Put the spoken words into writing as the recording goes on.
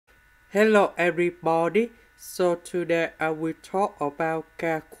Hello everybody, so today I will talk about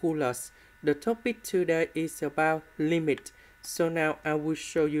calculus. The topic today is about limit. So now I will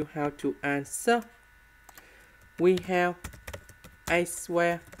show you how to answer. We have a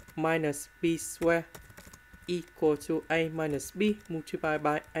squared minus b squared equal to a minus b multiplied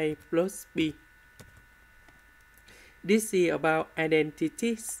by a plus b. This is about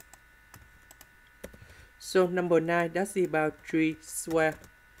identities. So number 9, that's about 3 squared.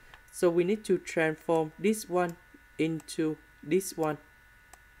 So we need to transform this one into this one.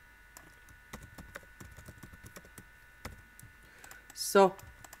 So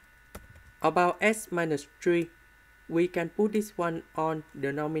about s minus 3, we can put this one on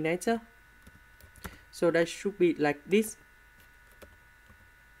the denominator. So that should be like this.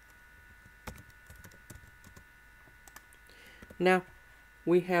 Now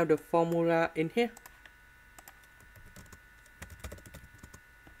we have the formula in here.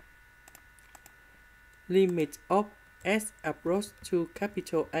 Limit of s approach to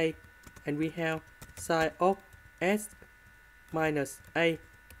capital A, and we have sine of s minus a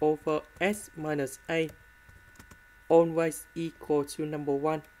over s minus a always equal to number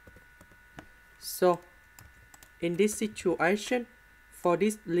 1. So in this situation, for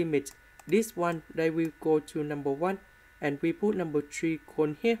this limit, this one they will go to number 1, and we put number 3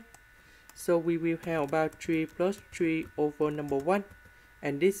 on here. So we will have about 3 plus 3 over number 1,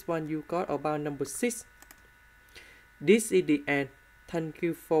 and this one you got about number 6. This is the end. Thank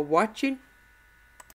you for watching.